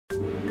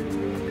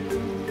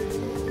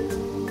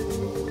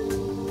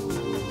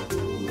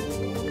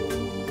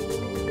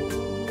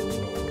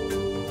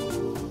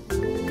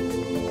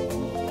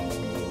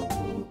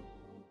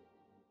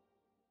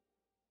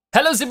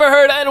Hello Super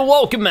Herd and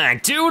welcome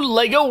back to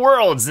LEGO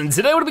Worlds, and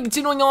today we're gonna be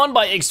continuing on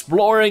by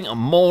exploring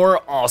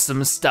more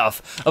awesome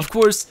stuff. Of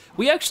course,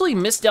 we actually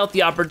missed out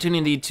the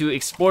opportunity to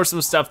explore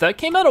some stuff that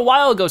came out a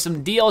while ago,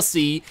 some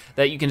DLC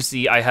that you can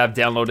see I have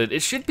downloaded.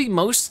 It should be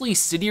mostly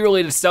city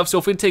related stuff, so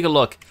if we take a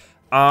look.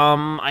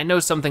 I know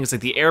some things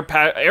like the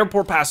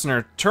airport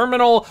passenger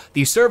terminal,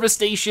 the service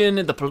station,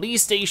 the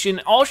police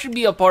station, all should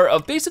be a part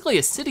of basically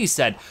a city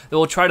set that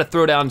we'll try to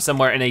throw down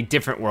somewhere in a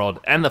different world,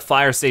 and the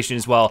fire station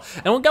as well.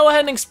 And we'll go ahead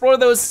and explore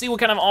those, see what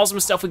kind of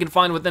awesome stuff we can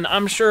find within,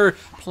 I'm sure,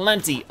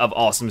 plenty of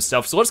awesome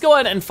stuff. So let's go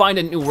ahead and find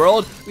a new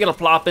world. We gotta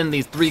plop in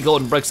these 3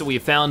 golden bricks that we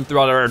found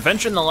throughout our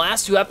adventure in the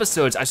last 2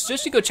 episodes. I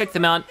suggest you go check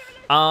them out.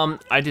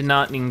 I did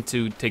not need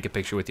to take a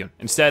picture with you.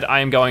 Instead, I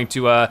am going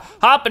to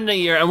hop into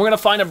here and we're gonna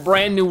find a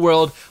brand new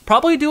world.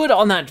 Probably do it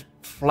on that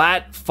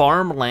flat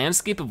farm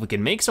landscape. If we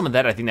can make some of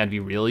that, I think that'd be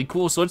really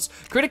cool. So let's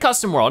create a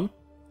custom world.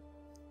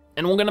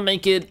 And we're gonna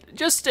make it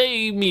just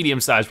a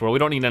medium-sized world. We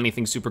don't need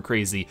anything super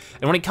crazy.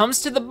 And when it comes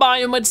to the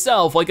biome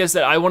itself, like I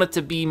said, I want it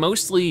to be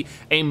mostly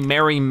a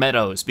Merry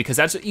Meadows, because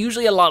that's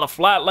usually a lot of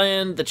flat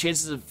land. The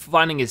chances of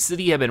finding a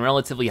city have been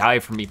relatively high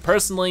for me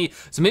personally.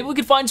 So maybe we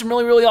could find some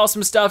really, really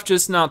awesome stuff,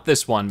 just not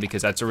this one,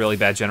 because that's a really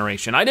bad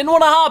generation. I didn't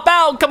wanna hop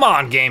out, come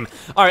on, game.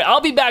 All right,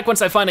 I'll be back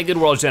once I find a good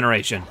world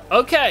generation.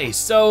 Okay,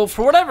 so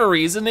for whatever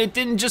reason, it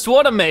didn't just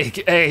wanna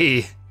make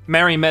a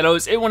Merry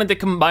Meadows, it wanted to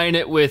combine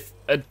it with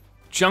a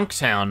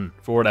Junktown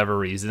for whatever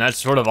reason. That's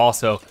sort of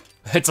also,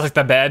 it's like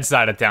the bad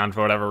side of town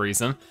for whatever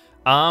reason.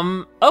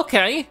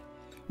 Okay.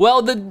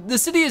 Well, the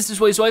city is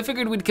this way, so I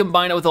figured we'd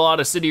combine it with a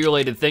lot of city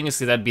related things,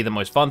 because that'd be the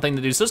most fun thing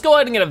to do. So let's go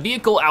ahead and get a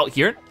vehicle out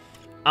here.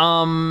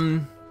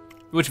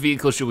 Which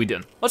vehicle should we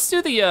do? Let's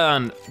do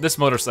the, this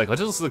motorcycle. It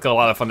just looks like a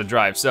lot of fun to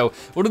drive. So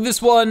we'll do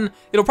this one.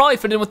 It'll probably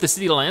fit in with the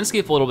city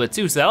landscape a little bit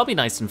too, so that'll be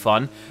nice and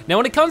fun. Now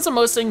when it comes to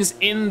most things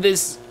in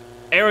this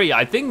area,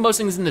 I think most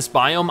things in this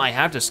biome I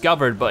have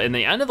discovered, but in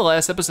the end of the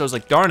last episode, I was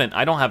like, darn it,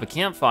 I don't have a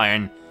campfire,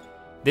 and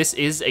this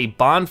is a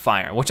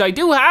bonfire, which I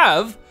do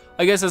have.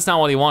 I guess that's not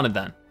what he wanted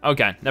then.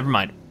 Okay, never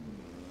mind.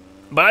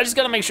 But I just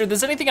gotta make sure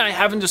there's anything I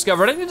haven't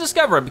discovered, I need to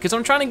discover it, because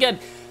I'm trying to get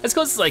as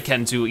close as I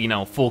can to, you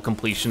know, full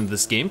completion of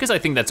this game, because I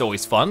think that's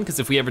always fun, because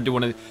if we ever do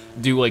wanna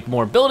do like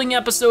more building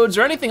episodes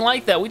or anything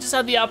like that, we just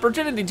have the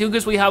opportunity to,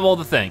 because we have all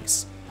the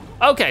things.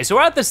 Okay, so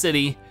we're at the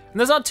city, and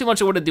there's not too much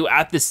I want to do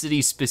at the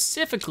city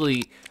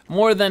specifically,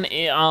 more than,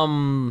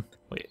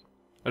 wait,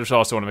 I just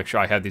also wanna make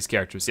sure I have these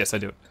characters. Yes, I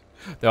do.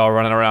 They're all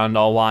running around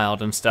all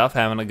wild and stuff,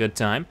 having a good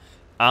time.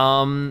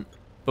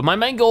 But my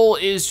main goal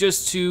is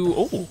just to,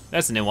 oh,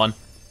 that's a new one.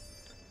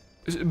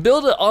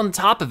 Build it on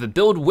top of it,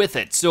 build with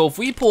it. So if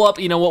we pull up,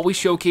 you know, what we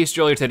showcased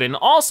earlier today, and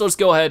also let's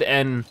go ahead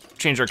and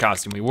change our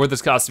costume. We wore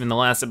this costume in the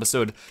last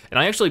episode, and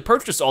I actually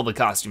purchased all the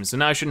costumes, so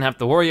now I shouldn't have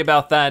to worry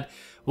about that.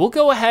 We'll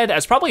go ahead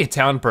as probably a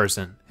town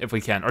person, if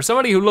we can, or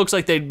somebody who looks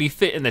like they'd be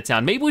fit in the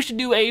town. Maybe we should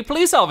do a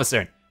police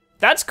officer.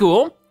 That's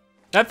cool,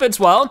 that fits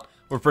well.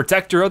 We're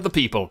protector of the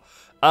people.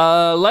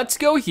 Let's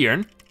go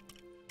here,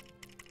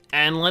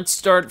 and let's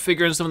start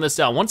figuring some of this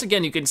out. Once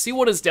again, you can see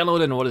what is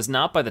downloaded and what is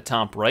not by the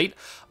top right,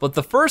 but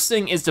the first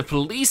thing is the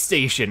police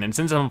station, and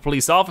since I'm a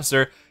police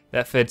officer,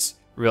 that fits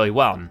really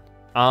well.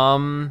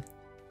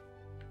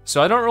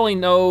 So I don't really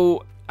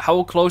know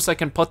how close I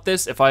can put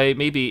this. If I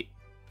maybe,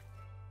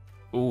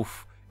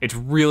 oof. It's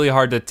really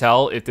hard to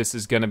tell if this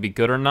is gonna be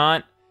good or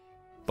not.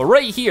 But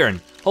right here,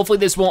 hopefully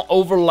this won't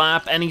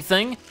overlap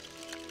anything.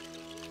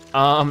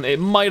 It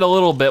might a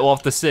little bit, we'll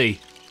have to see.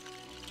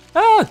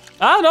 I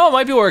don't know, it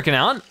might be working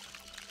out.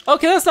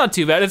 Okay, that's not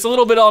too bad. It's a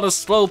little bit on a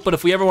slope, but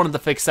if we ever wanted to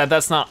fix that,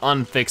 that's not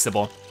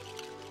unfixable.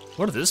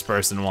 What does this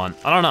person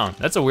want? I don't know,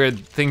 that's a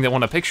weird thing to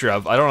want a picture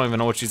of. I don't even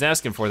know what she's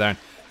asking for there.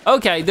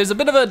 Okay, there's a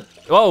bit of a,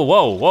 whoa,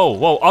 whoa, whoa,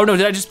 whoa. Oh no,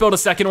 did I just build a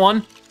second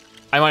one?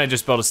 I might have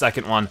just built a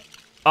second one.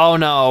 Oh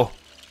no.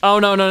 Oh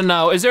no, no,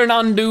 no, is there an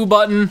undo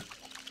button?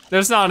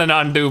 There's not an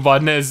undo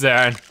button, is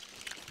there?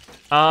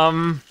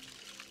 Well,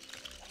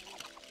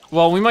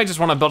 we might just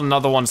wanna build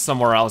another one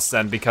somewhere else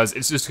then, because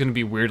it's just gonna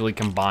be weirdly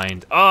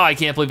combined. Oh, I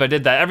can't believe I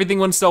did that. Everything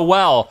went so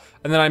well,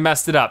 and then I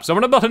messed it up. So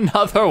I'm gonna build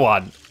another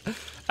one,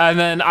 and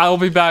then I'll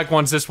be back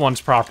once this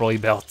one's properly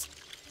built.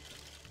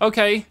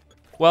 Okay,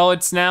 well,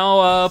 it's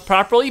now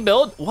properly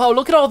built. Wow,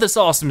 look at all this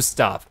awesome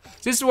stuff.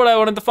 This is what I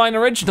wanted to find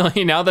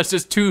originally. Now that's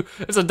just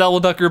it's a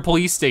double-decker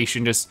police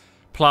station just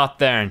plot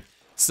there.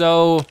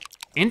 So,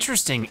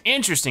 interesting,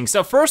 interesting.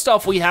 So first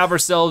off, we have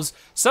ourselves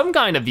some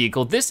kind of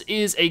vehicle. This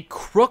is a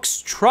Crook's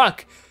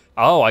truck.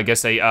 Oh, I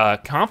guess they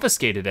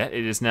confiscated it.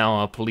 It is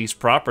now a police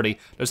property.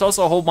 There's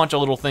also a whole bunch of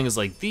little things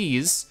like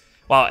these.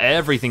 Wow,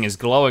 everything is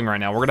glowing right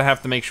now. We're gonna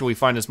have to make sure we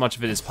find as much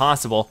of it as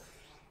possible.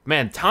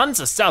 Man, tons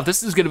of stuff.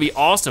 This is gonna be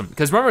awesome.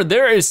 Because remember,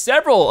 there is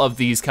several of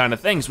these kind of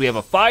things. We have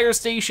a fire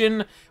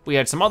station. We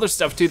had some other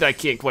stuff too that I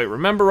can't quite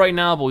remember right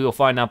now, but we will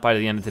find out by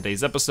the end of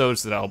today's episode,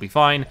 so that'll be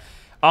fine.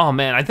 Oh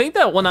man, I think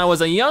that when I was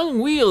a young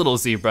wee little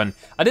zebra,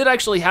 I did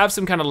actually have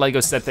some kind of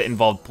Lego set that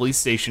involved police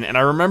station, and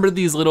I remember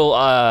these little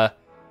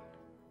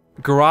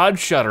garage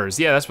shutters.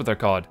 Yeah, that's what they're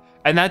called.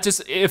 And that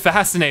just, it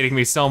fascinated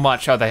me so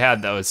much how they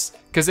had those.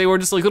 Because they were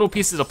just like little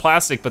pieces of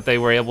plastic, but they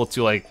were able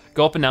to like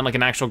go up and down like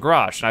an actual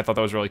garage. And I thought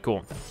that was really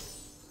cool.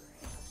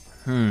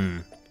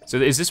 So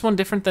is this one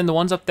different than the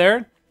ones up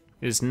there?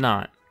 It is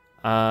not.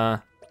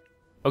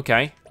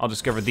 Okay, I'll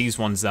discover these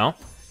ones though.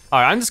 All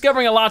right, I'm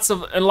discovering lots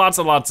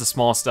of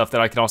small stuff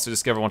that I can also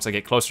discover once I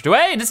get closer to it.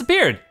 Hey, it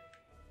disappeared.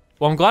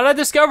 Well, I'm glad I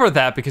discovered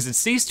that because it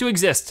ceased to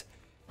exist.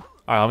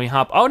 All right, let me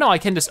hop. Oh no, I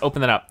can just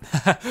open that up.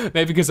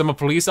 Maybe because I'm a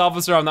police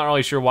officer, I'm not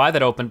really sure why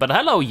that opened, but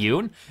hello,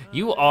 Yoon.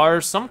 You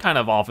are some kind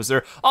of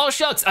officer. Oh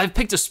shucks, I've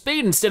picked a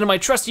spade instead of my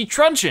trusty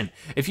truncheon.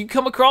 If you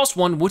come across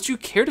one, would you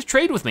care to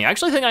trade with me? I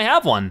actually think I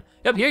have one.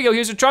 Yep, here you go,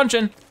 here's your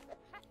truncheon.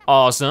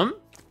 Awesome.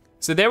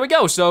 So there we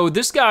go. So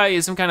this guy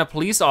is some kind of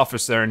police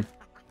officer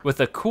with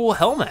a cool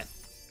helmet.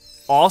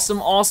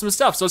 Awesome, awesome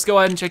stuff. So let's go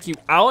ahead and check you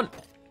out.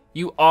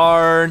 You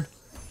are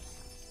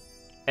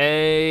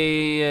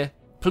a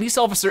police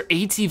officer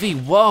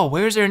ATV. Whoa,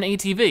 where's there an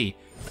ATV?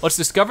 Let's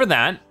discover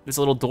that. There's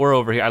a little door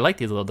over here. I like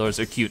these little doors,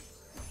 they're cute.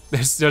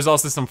 There's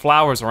also some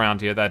flowers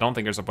around here that I don't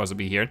think are supposed to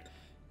be here.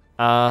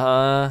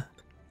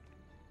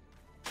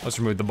 Let's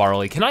remove the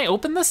barley. Can I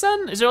open this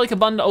then? Is there like a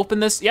button to open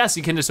this? Yes,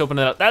 you can just open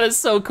it up. That is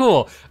so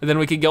cool. And then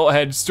we can go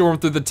ahead, storm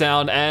through the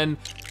town and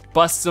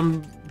bust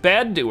some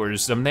bad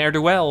doers, some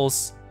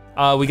ne'er-do-wells.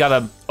 We got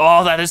a,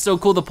 oh, that is so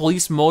cool. The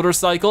police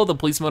motorcycle, the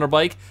police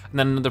motorbike, and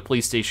then another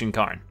police station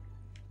car.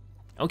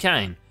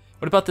 Okay,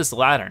 what about this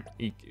ladder?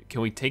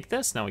 Can we take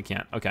this? No, we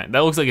can't. Okay, that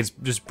looks like it's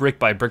just brick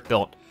by brick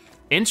built.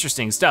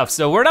 Interesting stuff.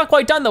 So we're not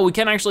quite done though. We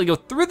can actually go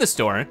through the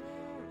store,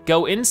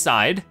 go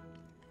inside,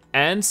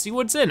 and see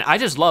what's in. I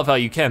just love how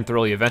you can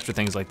thoroughly adventure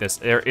things like this.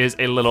 There is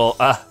a little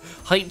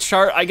height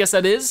chart, I guess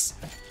that is.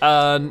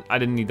 I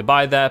didn't need to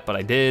buy that, but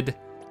I did.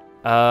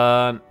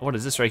 What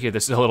is this right here?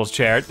 This is a little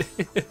chair.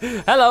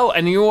 Hello,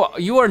 and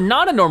you are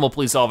not a normal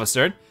police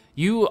officer.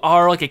 You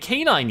are like a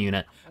canine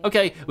unit.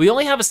 Okay, we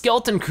only have a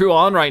skeleton crew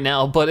on right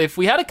now, but if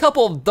we had a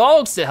couple of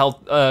dogs to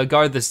help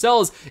guard the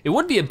cells, it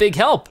would be a big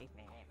help.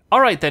 All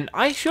right then,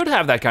 I should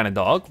have that kind of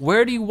dog.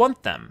 Where do you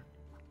want them?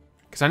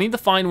 Because I need to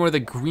find where the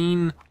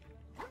green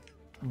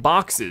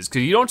boxes,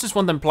 because you don't just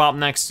want them plopped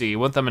next to you, you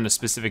want them in a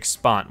specific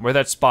spot. Where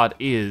that spot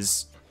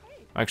is,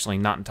 I'm actually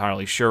not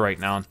entirely sure right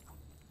now.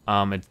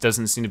 It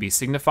doesn't seem to be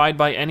signified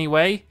by any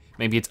way.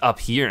 Maybe it's up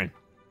here.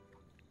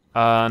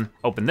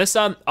 Open this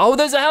up. Oh,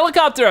 there's a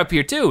helicopter up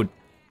here too.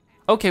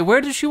 Okay,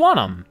 where does she want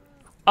them?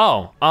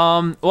 Oh,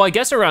 well I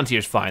guess around here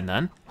is fine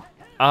then.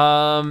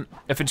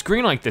 If it's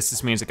green like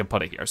this means I can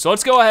put it here. So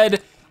let's go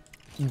ahead,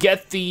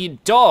 get the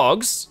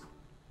dogs,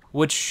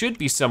 which should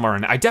be somewhere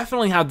in, I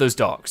definitely have those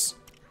dogs.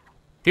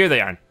 Here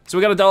they are. So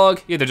we got a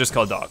dog. Yeah, they're just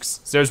called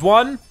dogs. So there's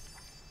one.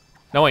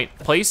 No, wait.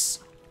 Place,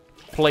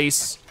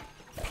 place,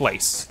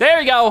 place. There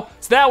you go.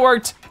 So that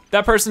worked.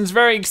 That person's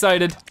very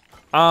excited.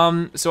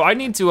 So I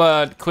need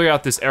to clear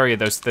out this area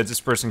though so that this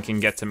person can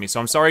get to me.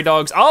 So I'm sorry,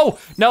 dogs. Oh,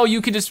 no,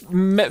 you can just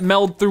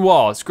meld through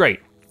walls.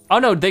 Great. Oh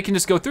no, they can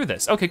just go through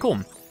this. Okay,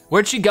 cool.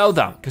 Where'd she go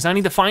though? Because I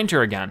need to find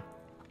her again.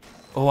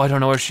 Oh, I don't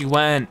know where she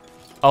went.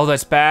 Oh,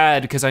 that's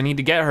bad because I need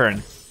to get her.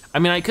 I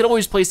mean, I could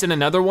always place in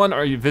another one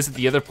or visit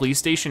the other police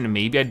station and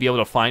maybe I'd be able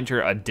to find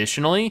her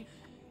additionally.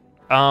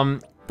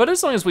 But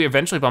as long as we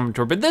eventually bump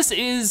into her. But this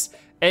is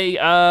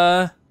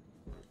a,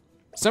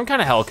 some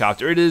kind of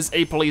helicopter. It is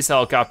a police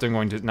helicopter. I'm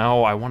going to,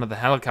 no, I wanted the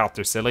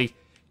helicopter, silly.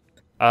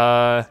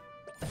 There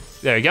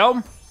you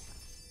go.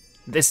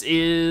 This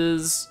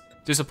is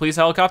just a police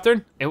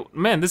helicopter.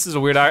 Man, this is a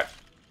weird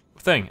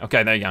thing.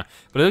 Okay, there you go.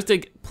 But it looks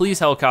like police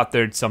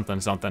helicopter something,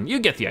 something. You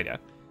get the idea.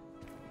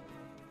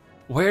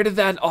 Where did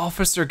that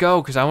officer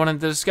go? Because I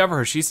wanted to discover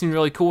her. She seemed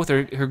really cool with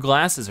her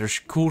glasses, her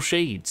cool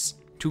shades.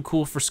 Too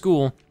cool for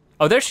school.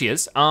 Oh, there she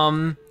is.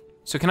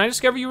 So can I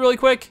discover you really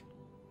quick?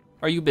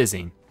 Are you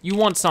busy? You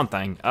want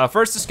something.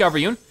 First discover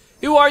you.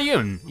 Who are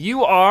you?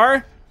 You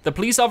are the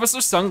police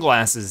officer's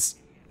sunglasses.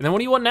 And then what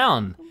do you want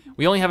now?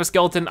 We only have a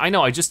skeleton. I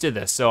know, I just did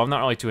this, so I'm not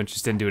really too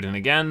interested in doing it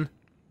again.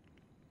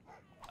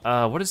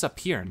 What is up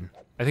here?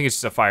 I think it's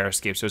just a fire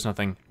escape, so there's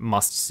nothing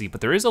must see, but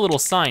there is a little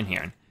sign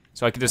here.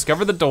 So I can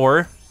discover the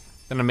door.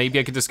 Then maybe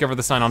I could discover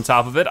the sign on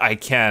top of it. I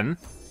can.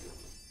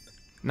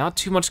 Not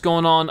too much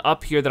going on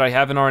up here that I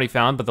haven't already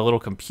found, but the little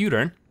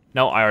computer.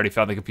 No, I already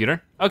found the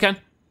computer. Okay.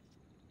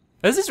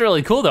 This is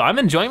really cool though. I'm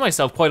enjoying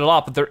myself quite a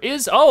lot, but there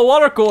is, oh, a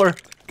water cooler.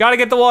 Gotta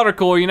get the water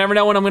cooler. You never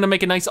know when I'm gonna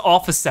make a nice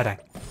office setting.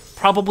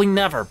 Probably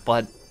never,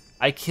 but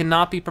I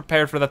cannot be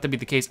prepared for that to be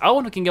the case. Oh,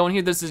 and we can go in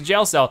here. This is a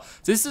jail cell.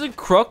 So this is a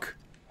crook.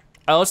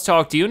 Let's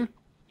talk to you.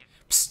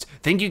 Psst,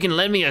 think you can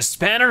lend me a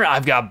spanner?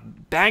 I've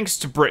got banks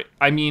to break,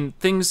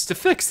 things to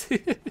fix.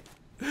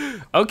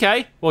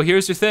 Okay, well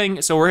here's your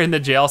thing. So we're in the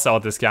jail cell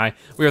with this guy.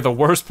 We are the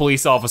worst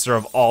police officer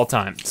of all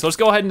time. So let's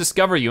go ahead and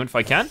discover you if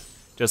I can.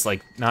 Just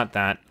like, not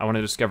that. I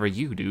wanna discover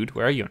you, dude.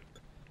 Where are you?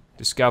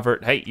 Discover,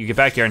 hey, you get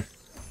back here.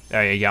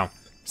 There you go.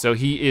 So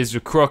he is a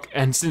crook,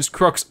 and since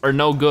crooks are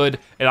no good,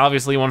 and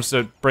obviously he wants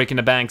to break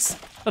into banks,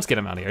 let's get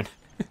him out of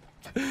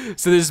here.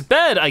 So this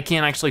bed I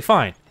can't actually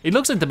find. It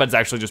looks like the bed's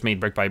actually just made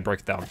brick by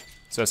brick though,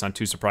 so that's not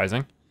too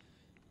surprising.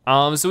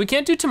 So we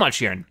can't do too much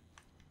here.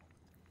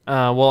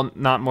 Well,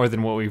 not more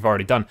than what we've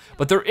already done.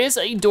 But there is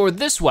a door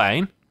this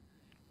way,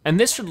 and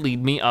this should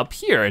lead me up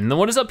here. And then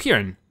what is up here?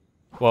 And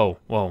whoa,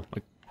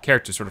 my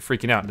character's sort of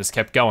freaking out and just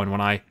kept going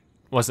when I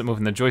wasn't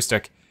moving the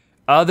joystick.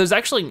 There's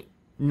actually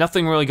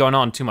nothing really going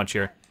on too much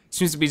here.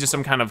 Seems to be just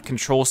some kind of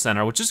control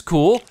center, which is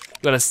cool.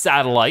 We got a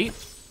satellite,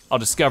 I'll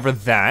discover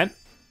that.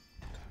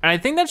 And I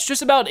think that's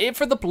just about it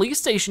for the police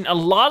station. A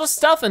lot of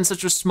stuff in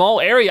such a small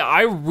area.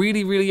 I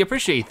really, really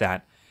appreciate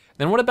that.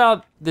 Then what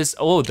about this,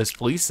 this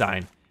police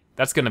sign.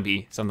 That's gonna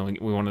be something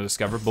we wanna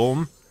discover,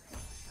 boom.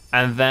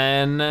 And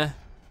then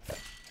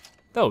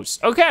those,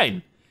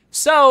 okay.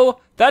 So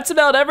that's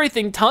about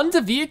everything. Tons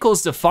of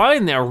vehicles to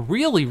find there,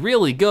 really,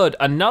 really good.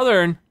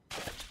 Another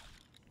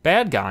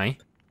bad guy,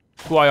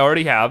 who I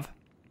already have.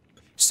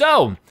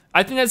 So,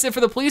 I think that's it for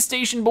the police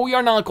station, but we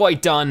are not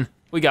quite done.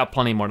 We got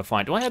plenty more to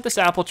find. Do I have this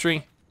apple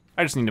tree?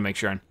 I just need to make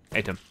sure.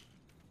 Hey, Tim.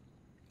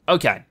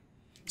 Okay,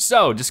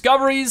 so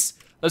discoveries.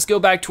 Let's go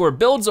back to our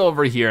builds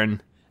over here,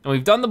 and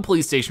we've done the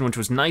police station, which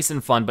was nice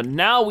and fun, but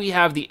now we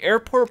have the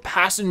airport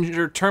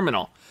passenger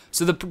terminal.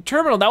 So the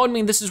terminal, that would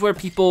mean this is where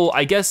people,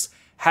 I guess,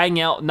 hang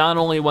out not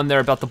only when they're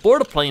about to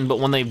board a plane, but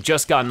when they've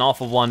just gotten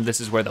off of one,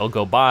 this is where they'll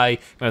go by,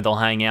 where they'll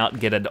hang out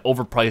and get an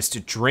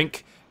overpriced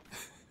drink.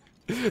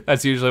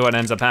 That's usually what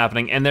ends up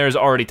happening, and there's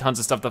already tons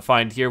of stuff to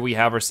find here. We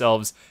have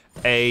ourselves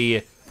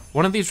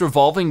one of these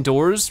revolving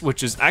doors,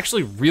 which is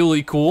actually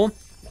really cool.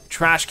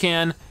 Trash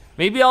can.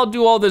 Maybe I'll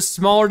do all this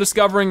smaller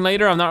discovering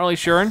later, I'm not really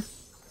sure.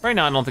 Right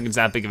now, I don't think it's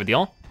that big of a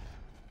deal.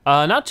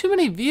 Not too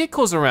many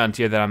vehicles around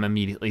here that I'm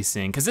immediately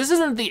seeing, because this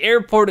isn't the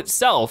airport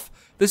itself,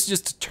 this is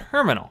just a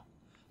terminal.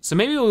 So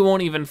maybe we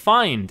won't even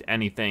find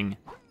anything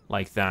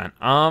like that.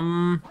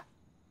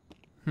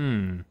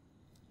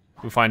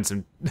 We find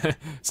some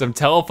some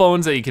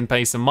telephones that you can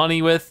pay some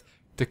money with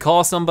to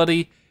call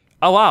somebody.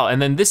 Oh wow,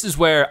 and then this is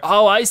where,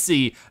 oh I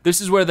see,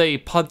 this is where they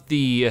put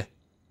the,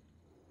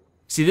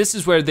 see this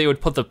is where they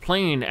would put the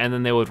plane and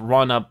then they would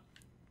run up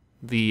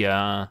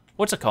the,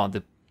 what's it called?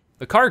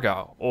 The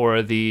cargo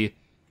or the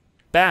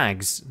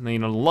bags, you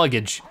know,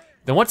 luggage.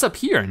 Then what's up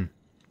here?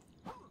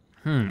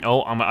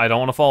 Oh, I don't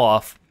wanna fall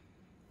off.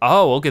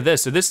 Oh, look at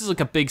this. So this is like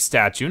a big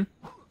statue.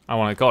 I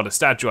wanna call it a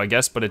statue, I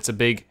guess, but it's a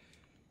big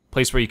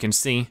place where you can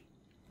see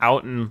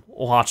out and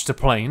watch the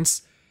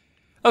planes.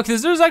 Okay,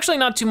 there's actually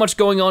not too much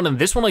going on in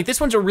this one. Like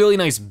this one's a really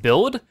nice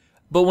build,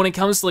 but when it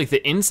comes to like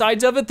the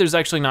insides of it, there's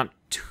actually not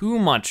too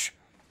much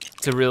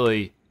to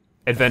really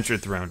adventure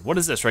through. What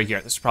is this right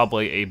here? This is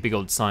probably a big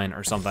old sign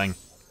or something.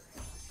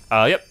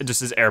 Yep, it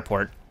just says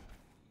airport.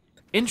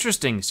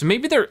 Interesting, so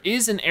maybe there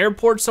is an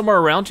airport somewhere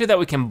around here that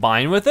we can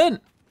combine with it?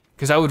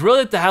 Because I would really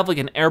like to have like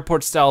an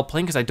airport style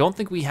plane because I don't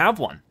think we have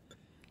one.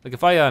 Like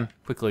if I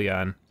quickly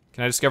can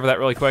I discover that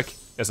really quick?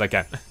 Yes, I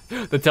can.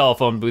 The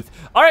telephone booth.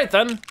 All right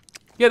then.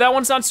 Yeah, that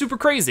one's not super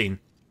crazy.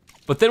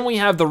 But then we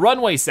have the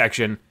runway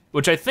section,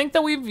 which I think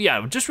that we've,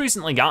 just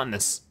recently gotten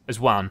this as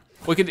well.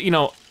 We could,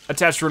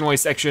 attach the runway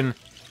section.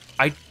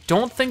 I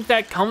don't think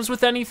that comes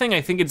with anything.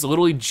 I think it's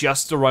literally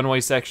just the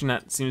runway section.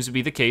 That seems to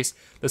be the case.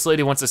 This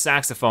lady wants a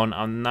saxophone.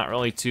 I'm not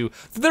really too,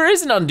 there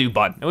is an undo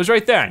button. It was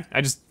right there.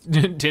 I just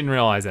didn't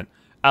realize it.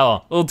 Oh,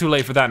 a little too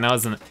late for that now,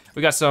 isn't it?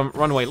 We got some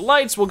runway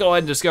lights. We'll go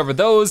ahead and discover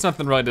those.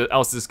 Nothing really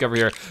else to discover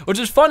here, which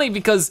is funny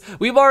because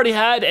we've already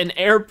had an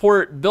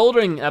airport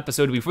building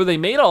episode before they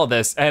made all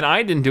this, and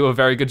I didn't do a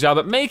very good job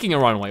at making a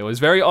runway. It was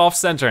very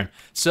off-center.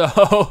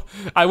 So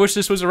I wish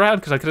this was around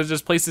because I could have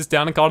just placed this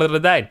down and called it a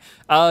day.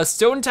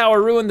 Stone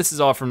Tower Ruin. This is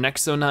all from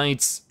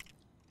Nexonites.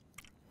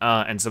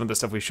 And some of the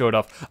stuff we showed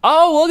off.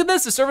 Oh, look at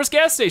this, the service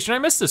gas station. I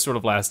missed this sort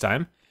of last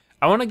time.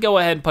 I wanna go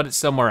ahead and put it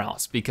somewhere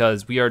else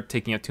because we are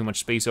taking up too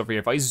much space over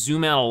here. If I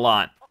zoom out a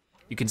lot,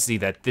 you can see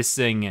that this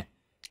thing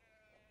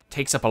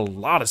takes up a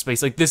lot of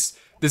space. Like this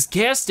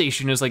gas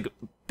station is like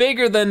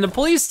bigger than the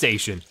police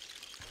station.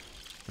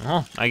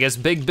 Well, I guess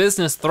big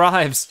business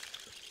thrives.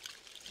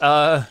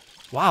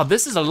 Wow,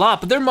 this is a lot,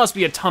 but there must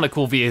be a ton of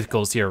cool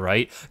vehicles here,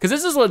 right? Because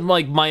this is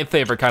like my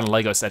favorite kind of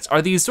Lego sets,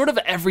 are these sort of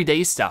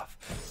everyday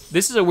stuff.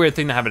 This is a weird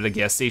thing to have at a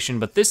gas station,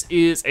 but this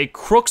is a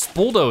Crooks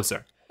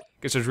bulldozer.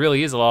 Guess there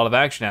really is a lot of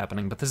action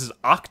happening, but this is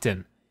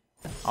Octon.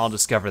 I'll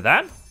discover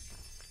that.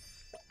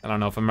 I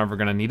don't know if I'm ever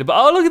gonna need it, but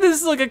oh, look at this,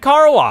 this is like a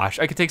car wash.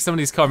 I could take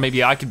somebody's car,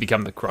 maybe I could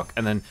become the crook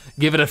and then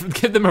give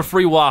them a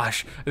free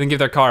wash and then give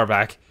their car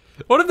back.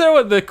 What if there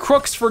were the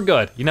crooks for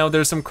good? You know,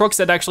 there's some crooks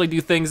that actually do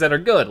things that are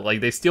good,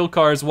 like they steal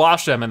cars,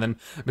 wash them, and then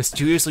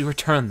mysteriously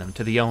return them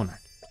to the owner.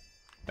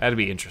 That'd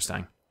be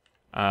interesting.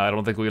 I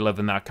don't think we live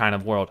in that kind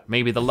of world.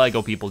 Maybe the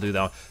Lego people do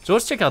though. So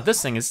let's check out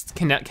this thing. Is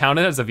it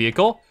counted as a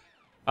vehicle?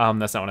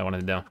 That's not what I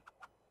wanted to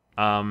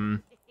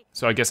do.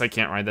 So I guess I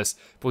can't ride this,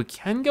 but we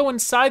can go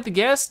inside the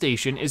gas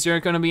station. Is there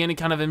gonna be any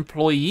kind of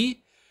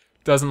employee?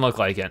 Doesn't look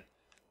like it.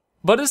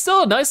 But it's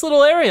still a nice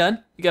little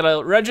area. You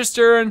gotta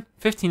register in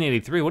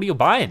 1583, what are you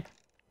buying?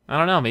 I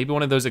don't know, maybe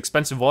one of those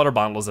expensive water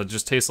bottles that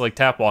just tastes like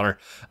tap water.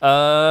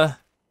 Yeah,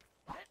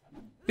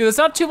 there's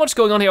not too much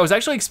going on here. I was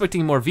actually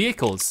expecting more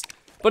vehicles,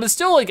 but it's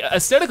still like,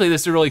 aesthetically,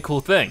 this is a really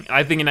cool thing.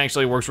 I think it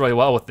actually works really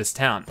well with this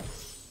town.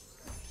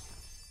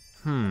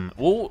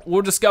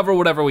 We'll discover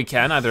whatever we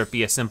can, either it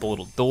be a simple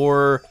little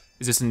door.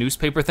 Is this a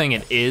newspaper thing?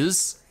 It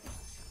is.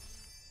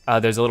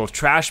 There's a little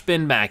trash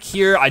bin back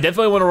here. I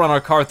definitely wanna run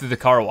our car through the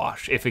car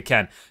wash, if it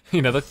can.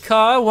 You know, the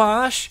car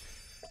wash,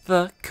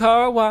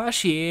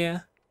 yeah.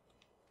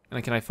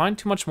 And can I find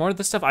too much more of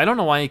this stuff? I don't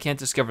know why you can't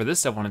discover this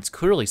stuff when it's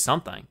clearly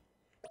something.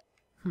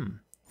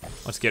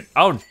 Let's get,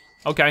 oh,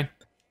 okay.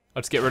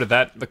 Let's get rid of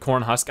that, the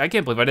corn husk. I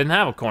can't believe I didn't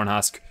have a corn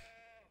husk.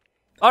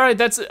 All right,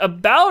 that's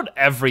about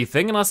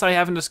everything, unless I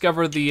haven't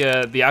discovered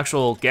the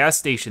actual gas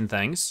station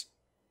things.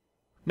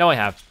 No, I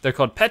have. They're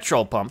called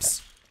petrol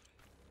pumps.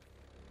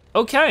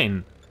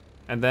 Okay,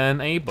 and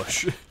then a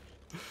bush.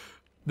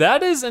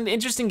 That is an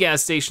interesting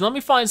gas station. Let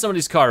me find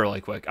somebody's car really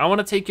quick. I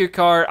wanna take your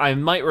car. I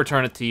might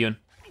return it to you.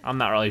 I'm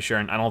not really sure,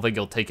 and I don't think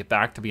you'll take it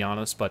back, to be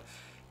honest, but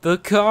the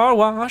car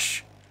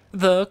wash,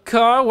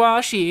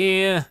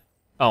 yeah.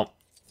 Oh,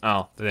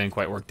 that didn't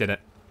quite work, did it?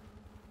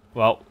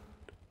 Well,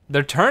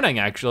 they're turning,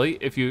 actually.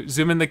 If you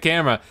zoom in the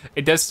camera,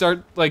 it does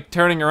start like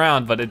turning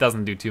around, but it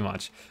doesn't do too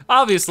much.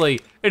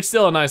 Obviously, it's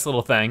still a nice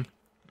little thing.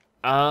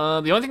 The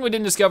only thing we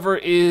didn't discover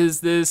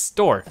is this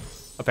door,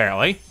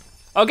 apparently.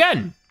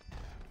 Again,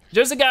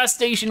 there's a gas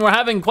station. We're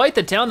having quite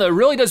the town that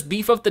really does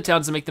beef up the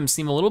towns to make them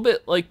seem a little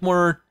bit like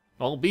more,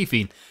 well,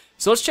 beefy.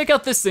 So let's check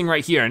out this thing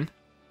right here. And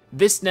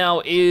this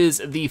now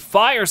is the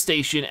fire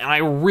station, and I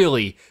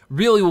really,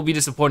 really will be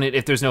disappointed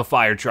if there's no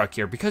fire truck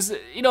here, because,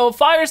 you know, a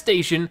fire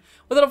station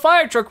without a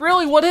fire truck,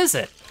 really, what is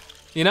it?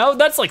 You know,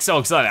 that's like so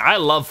exciting. I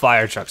love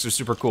fire trucks, they're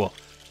super cool.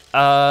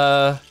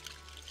 But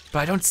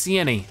I don't see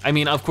any. I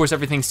mean, of course,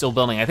 everything's still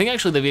building. I think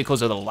actually the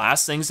vehicles are the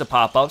last things to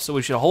pop up, so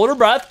we should hold our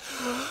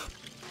breath.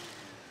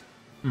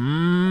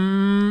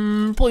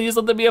 Please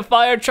let there be a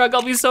fire truck,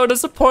 I'll be so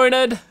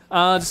disappointed.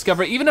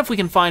 Discover, even if we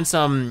can find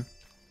some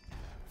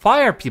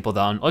fire people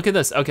down. Look at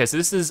this. Okay, so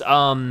this is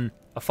a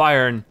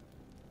firewoman.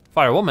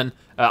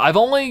 I've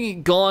only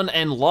gone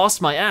and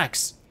lost my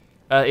axe.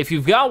 If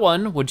you've got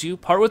one, would you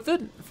part with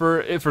it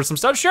for some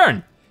stuff?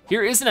 Sure.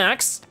 Here is an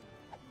axe.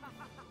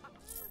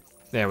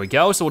 There we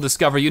go. So we'll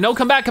discover you. No,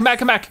 come back.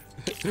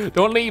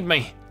 Don't leave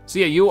me. So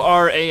yeah, you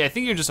are I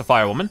think you're just a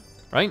firewoman,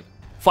 right?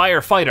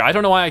 Firefighter. I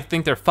don't know why I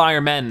think they're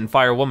firemen and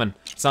firewoman.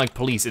 It's not like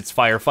police. It's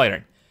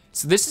firefighter.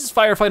 So this is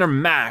firefighter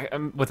Mac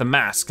with a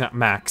mask, not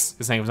Max.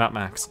 His name was not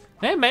Max.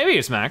 Hey, maybe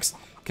it's Max.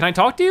 Can I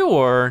talk to you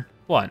or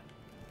what?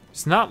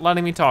 It's not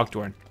letting me talk to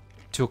her.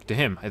 Talk to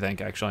him, I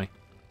think, actually.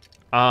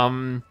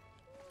 Well,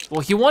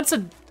 he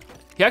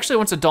actually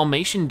wants a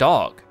Dalmatian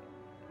dog.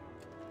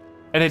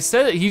 And it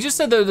said, he just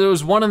said that there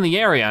was one in the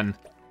area. And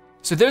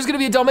so there's gonna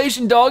be a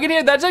Dalmatian dog in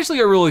here? That's actually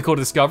a really cool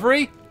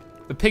discovery.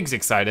 The pig's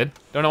excited.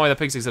 Don't know why the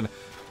pig's excited.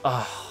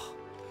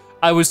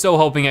 I was so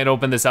hoping I'd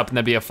open this up and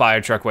there'd be a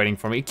fire truck waiting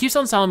for me. It keeps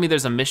on telling me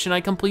there's a mission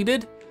I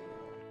completed.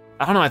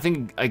 I don't know, I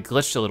think I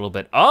glitched a little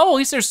bit. Oh, at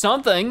least there's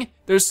something.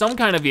 There's some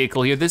kind of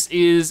vehicle here. This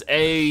is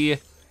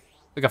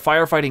like a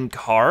firefighting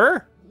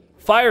car?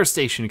 Fire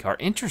station car,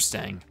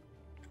 interesting.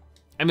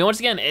 I mean, once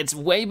again, it's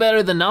way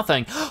better than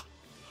nothing.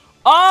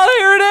 Oh,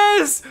 here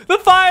it is, the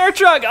fire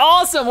truck,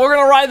 awesome. We're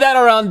gonna ride that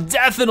around,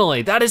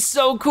 definitely. That is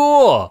so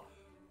cool.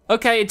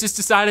 Okay, it just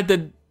decided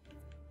to,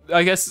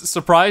 I guess,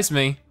 surprise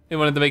me. It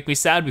wanted to make me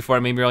sad before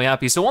it made me really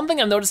happy. So one thing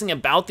I'm noticing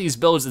about these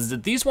builds is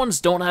that these ones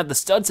don't have the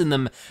studs in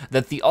them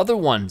that the other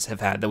ones have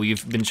had that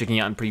we've been checking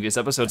out in previous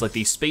episodes, like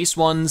the space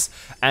ones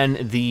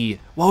and the,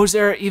 whoa, is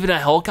there even a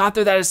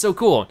helicopter? That is so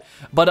cool.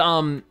 But,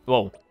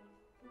 whoa.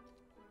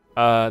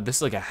 This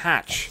is like a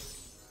hatch.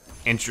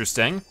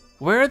 Interesting.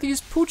 Where are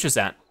these pooches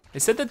at? They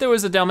said that there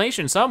was a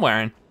Dalmatian somewhere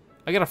and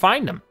I gotta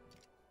find him.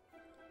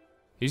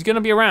 He's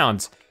gonna be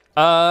around.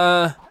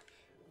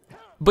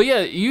 But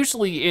yeah,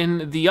 usually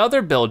in the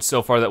other builds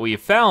so far that we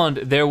have found,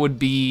 there would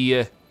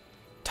be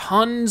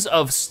tons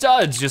of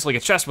studs, just like a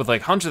chest with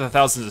like hundreds of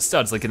thousands of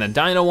studs, like in the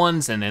Dino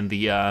ones and in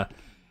the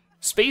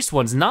space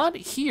ones, not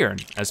here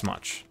as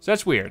much. So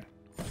that's weird.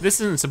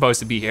 This isn't supposed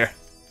to be here,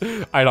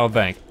 I don't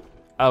think.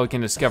 We can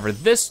discover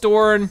this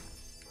door.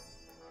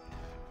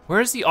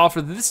 Where's the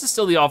officer? This is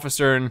still the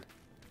officer and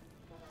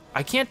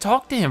I can't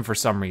talk to him for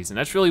some reason.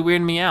 That's really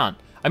weirding me out.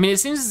 I mean, it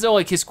seems as though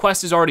like his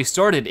quest has already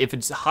started if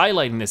it's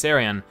highlighting this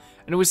area.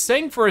 And it was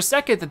saying for a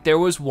second that there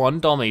was one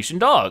Dalmatian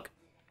dog.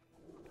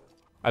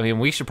 I mean,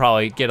 we should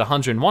probably get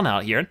 101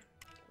 out here.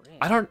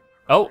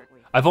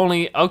 I've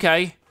only,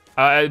 okay.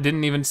 I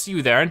didn't even see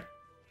you there.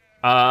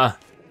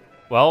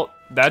 Well,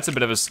 that's a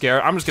bit of a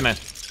scare. I'm just gonna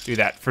do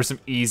that for some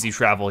easy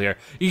travel here.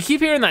 You keep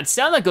hearing that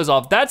sound that goes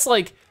off. That's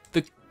like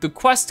the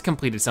quest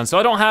completed sound. So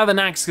I don't have an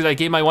axe because I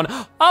gave my one.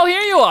 Oh,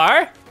 here you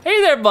are. Hey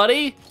there,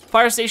 buddy.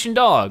 Fire station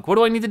dog. What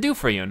do I need to do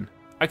for you?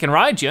 I can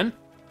ride you.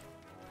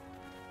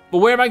 But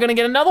where am I gonna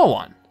get another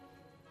one?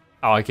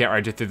 Oh, I can't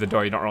ride you through the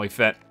door, you don't really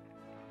fit.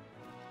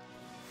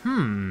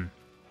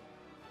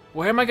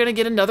 Where am I gonna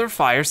get another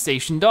fire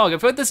station dog? I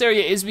feel like this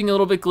area is being a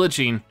little bit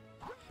glitchy.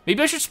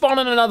 Maybe I should spawn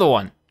in another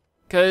one.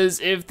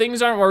 Cause if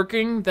things aren't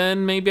working,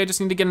 then maybe I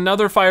just need to get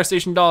another fire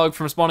station dog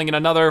from spawning in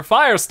another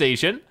fire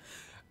station,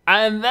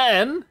 and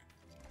then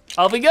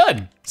I'll be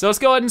good. So let's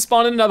go ahead and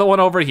spawn in another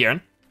one over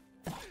here.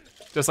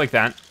 Just like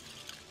that.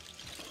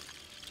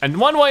 And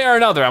one way or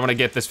another, I'm gonna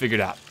get this figured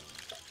out.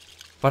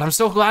 But I'm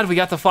so glad we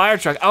got the fire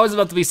truck. I was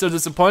about to be so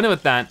disappointed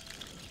with that,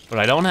 but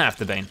I don't have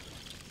to be.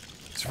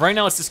 So right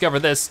now, let's discover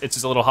this. It's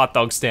just a little hot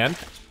dog stand.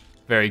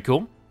 Very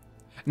cool.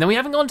 And then we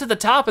haven't gone to the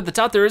top. At the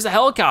top, there is a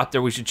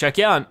helicopter we should check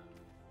out.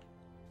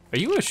 Are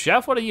you a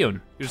chef? What are you?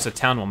 You're just a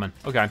town woman.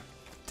 Okay.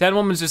 Town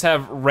women just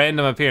have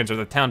random appearance, or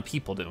the town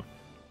people do.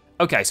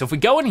 Okay, so if we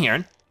go in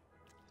here,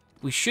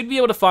 we should be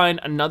able to find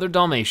another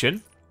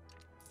Dalmatian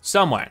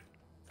somewhere.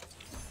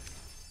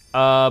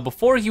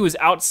 Before he was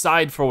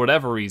outside for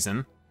whatever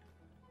reason.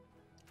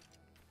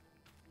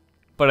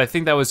 But I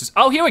think that was just,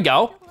 oh, here we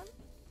go.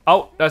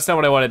 Oh, that's not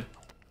what I wanted.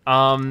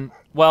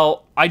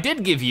 Well, I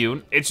did give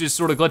you, it's just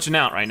sort of glitching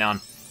out right now.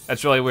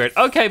 That's really weird.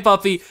 Okay,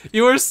 puppy,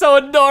 you are so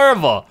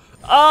adorable.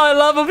 Oh, I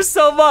love him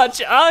so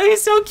much. Oh,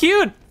 he's so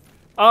cute.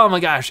 Oh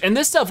my gosh, and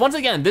this stuff, once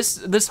again,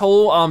 this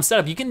whole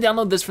setup, you can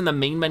download this from the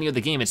main menu of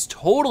the game. It's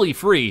totally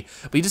free,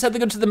 but you just have to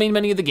go to the main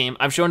menu of the game.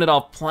 I've shown it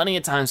off plenty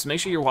of times, so make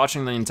sure you're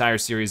watching the entire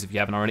series if you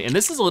haven't already. And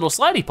this is a little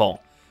slidey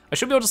pole. I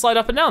should be able to slide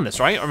up and down this,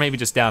 right? Or maybe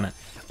just down it.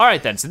 All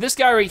right then, so this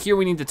guy right here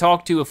we need to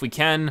talk to if we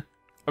can,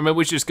 or maybe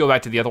we should just go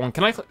back to the other one.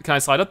 Can I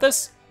slide up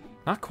this?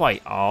 Not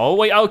quite, oh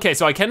wait, okay,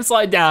 so I can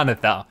slide down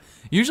it though.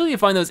 Usually you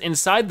find those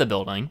inside the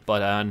building,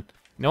 but you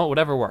know what,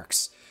 whatever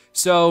works.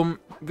 So,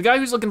 the guy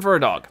who's looking for a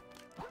dog.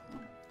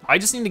 I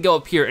just need to go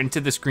up here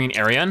into this green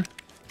area,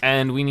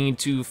 and we need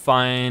to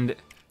find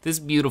this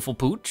beautiful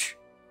pooch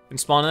and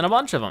spawn in a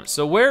bunch of them.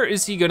 So where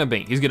is he gonna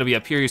be? He's gonna be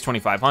up here, he's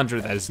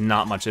 2,500, that is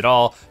not much at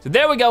all. So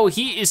there we go,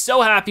 he is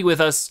so happy with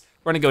us.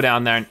 We're gonna go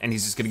down there, and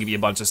he's just gonna give you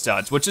a bunch of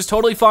studs, which is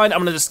totally fine. I'm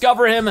gonna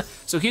discover him,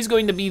 so he's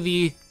going to be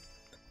the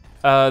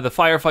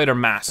firefighter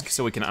mask,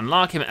 so we can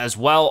unlock him as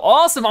well.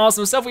 Awesome,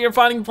 awesome stuff. We are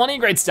finding plenty of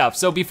great stuff.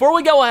 So before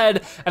we go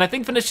ahead, and I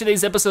think finish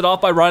today's episode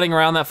off by riding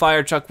around that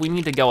fire truck, we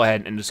need to go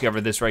ahead and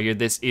discover this right here.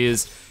 This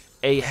is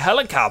a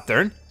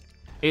helicopter.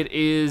 It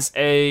is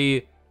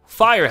a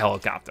fire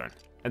helicopter.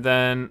 And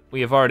then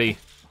we have already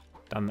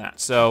done that.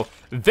 So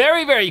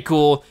very, very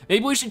cool.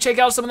 Maybe we should check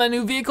out some of the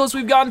new vehicles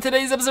we've got in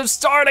today's episode,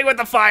 starting with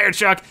the fire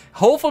truck.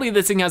 Hopefully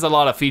this thing has a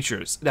lot of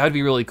features. That would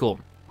be really cool.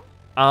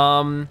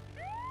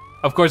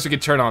 Of course, we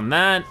could turn on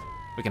that.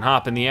 We can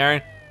hop in the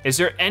air. Is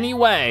there any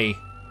way?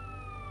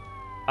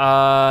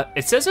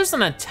 It says there's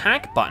an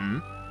attack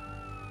button,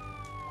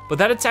 but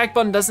that attack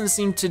button doesn't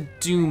seem to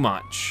do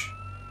much.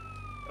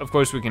 Of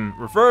course, we can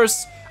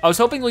reverse. I was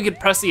hoping we could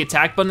press the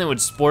attack button that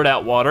would sport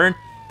out water.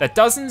 That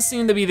doesn't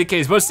seem to be the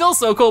case, but still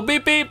so cool.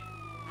 Beep, beep.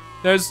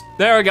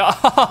 There we go.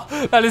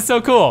 That is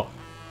so cool.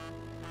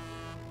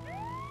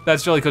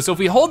 That's really cool. So if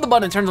we hold the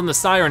button, it turns on the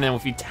siren, and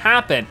if we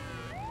tap it,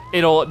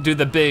 it'll do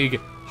the big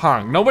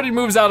honk. Nobody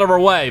moves out of our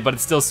way, but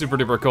it's still super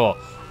duper cool.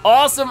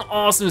 Awesome,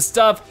 awesome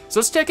stuff. So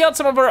let's check out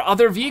some of our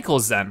other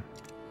vehicles then.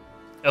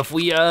 If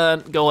we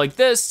go like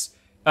this,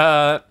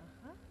 okay,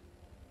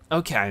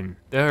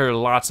 there are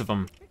lots of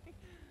them.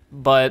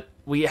 But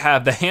we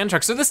have the hand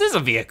truck, so this is a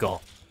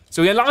vehicle.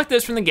 So we unlock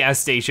this from the gas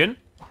station,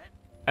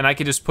 and I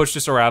can just push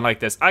this around like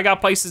this. I got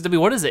places to be,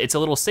 what is it? It's a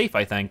little safe,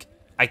 I think.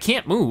 I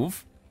can't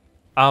move.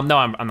 No,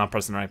 I'm not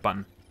pressing the right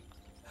button.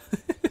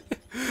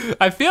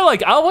 I feel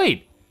like, oh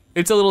wait,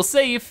 it's a little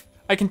safe.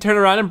 I can turn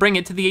around and bring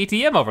it to the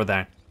ATM over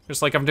there.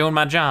 Just like I'm doing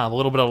my job, a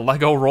little bit of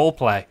Lego role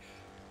play.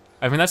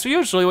 I mean, that's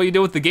usually what you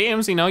do with the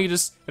games, you know, you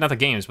just, not the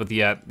games, but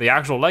the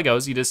actual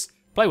Legos, you just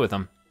play with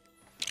them.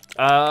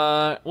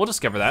 We'll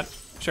discover that.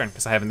 Sure,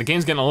 because I haven't. The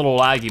game's getting a little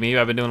laggy. Maybe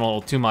I've been doing a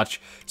little too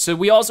much. So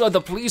we also have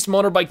the police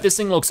motorbike. This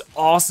thing looks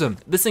awesome.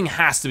 This thing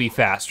has to be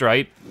fast,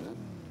 right?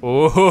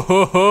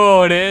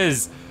 Oh, it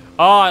is.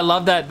 Oh, I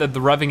love that, the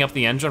revving up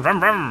the engine.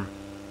 Vroom, vroom.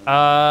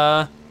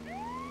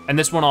 And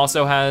this one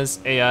also has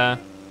a, I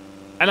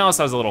know it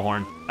also has a little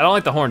horn. I don't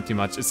like the horn too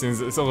much. It seems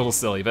it's a little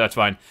silly, but that's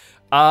fine.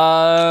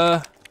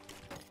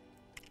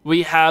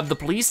 We have the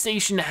police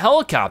station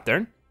helicopter,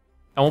 and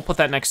we'll put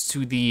that next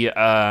to the,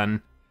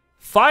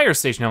 fire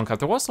station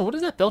helicopter. Also, what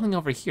is that building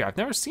over here? I've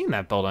never seen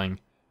that building.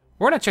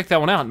 We're gonna check that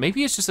one out.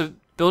 Maybe it's just a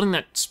building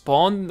that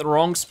spawned in the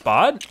wrong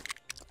spot?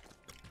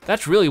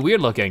 That's really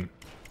weird looking.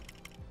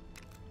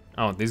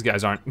 Oh, these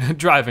guys aren't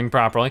driving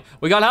properly.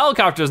 We got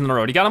helicopters in the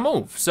road, you gotta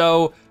move.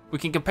 So we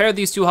can compare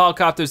these two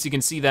helicopters. You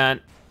can see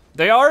that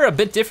they are a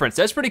bit different.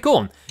 So that's pretty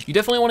cool. You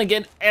definitely wanna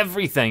get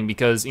everything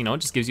because, you know, it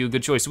just gives you a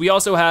good choice. We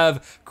also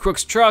have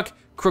Crook's truck,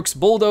 Crook's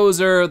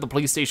bulldozer, the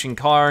police station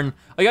car.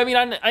 Like, I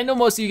mean, I know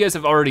most of you guys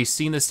have already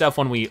seen this stuff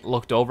when we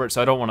looked over it, so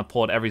I don't want to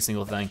pull out every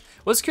single thing.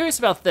 I was curious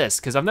about this,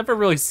 because I've never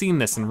really seen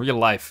this in real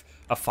life.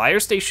 A fire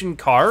station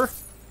car?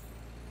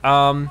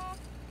 So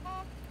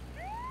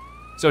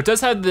it does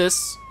have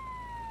this.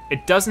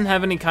 It doesn't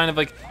have any kind of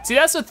like, see,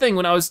 that's the thing,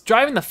 when I was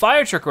driving the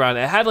fire truck around,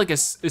 it had like a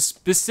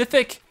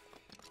specific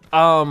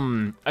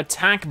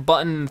attack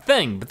button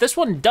thing, but this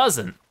one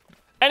doesn't.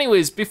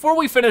 Anyways, before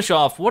we finish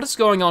off, what is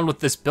going on with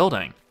this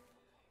building?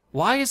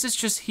 Why is this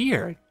just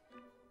here?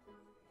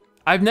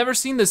 I've never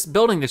seen this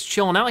building that's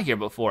chilling out here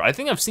before. I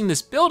think I've seen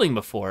this building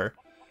before,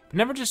 but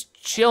never just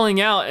chilling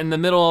out in the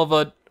middle of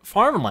a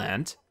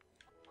farmland.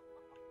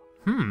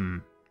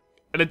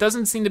 But it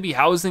doesn't seem to be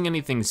housing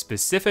anything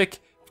specific.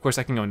 If Of course,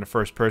 I can go into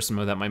first person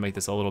mode. That might make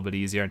this a little bit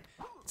easier.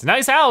 It's a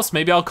nice house.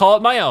 Maybe I'll call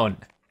it my own.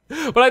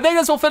 But I think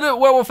that's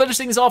where we'll finish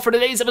things off for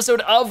today's episode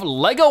of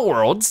LEGO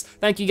Worlds.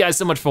 Thank you guys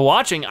so much for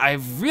watching.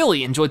 I've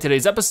really enjoyed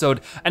today's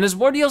episode. And as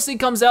more DLC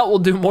comes out, we'll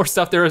do more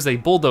stuff. There is a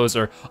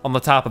bulldozer on the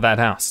top of that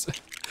house.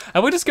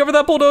 Have we discovered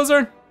that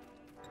bulldozer?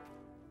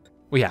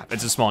 We have,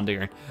 it's a small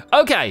digger.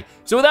 Okay,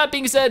 so with that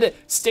being said,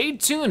 stay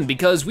tuned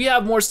because we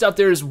have more stuff.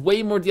 There's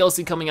way more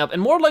DLC coming up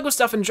and more LEGO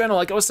stuff in general.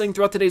 Like I was saying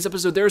throughout today's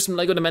episode, there's some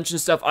LEGO Dimension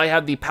stuff. I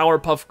have the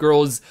Powerpuff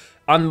Girls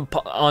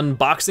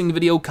unboxing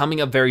video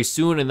coming up very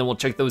soon, and then we'll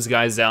check those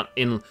guys out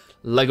in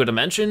LEGO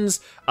Dimensions.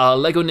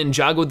 LEGO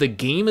Ninjago, the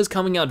game, is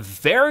coming out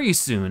very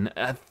soon,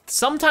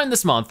 sometime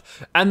this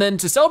month. And then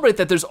to celebrate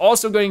that, there's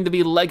also going to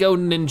be LEGO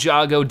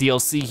Ninjago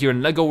DLC here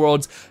in LEGO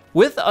Worlds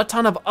with a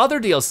ton of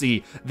other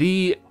DLC.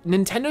 The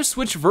Nintendo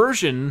Switch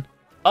version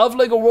of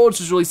LEGO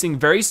Worlds is releasing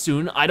very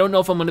soon. I don't know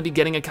if I'm gonna be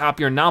getting a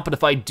copy or not, but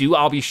if I do,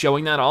 I'll be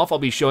showing that off. I'll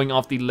be showing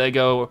off the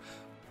LEGO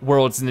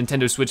Worlds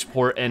Nintendo Switch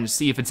port and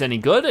see if it's any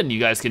good, and you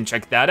guys can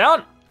check that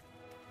out.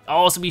 I'll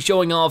also be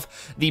showing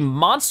off the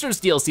Monsters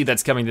DLC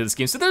that's coming to this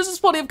game. So there's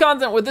plenty of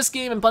content with this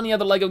game and plenty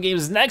of other LEGO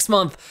games next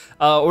month.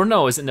 Or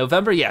no, is it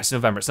November? Yes,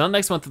 November. So not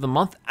next month, but the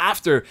month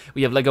after,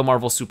 we have LEGO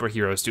Marvel Super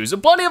Heroes 2. So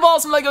plenty of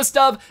awesome LEGO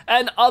stuff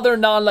and other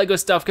non-LEGO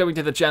stuff coming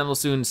to the channel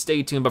soon.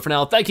 Stay tuned. But for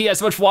now, thank you guys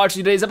so much for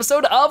watching today's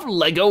episode of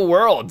LEGO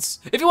Worlds.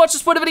 If you watched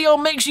this part of the video,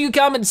 make sure you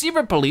comment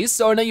Zebra Police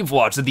so I know you've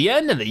watched to the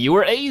end and that you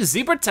are a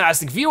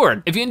Zebratastic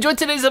viewer. If you enjoyed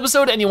today's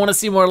episode and you want to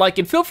see more like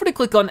it, feel free to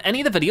click on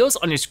any of the videos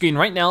on your screen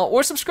right now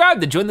or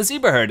subscribe to join the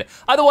Zebra Herd.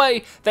 Either way,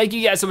 thank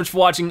you guys so much for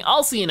watching.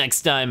 I'll see you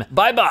next time.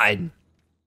 Bye-bye.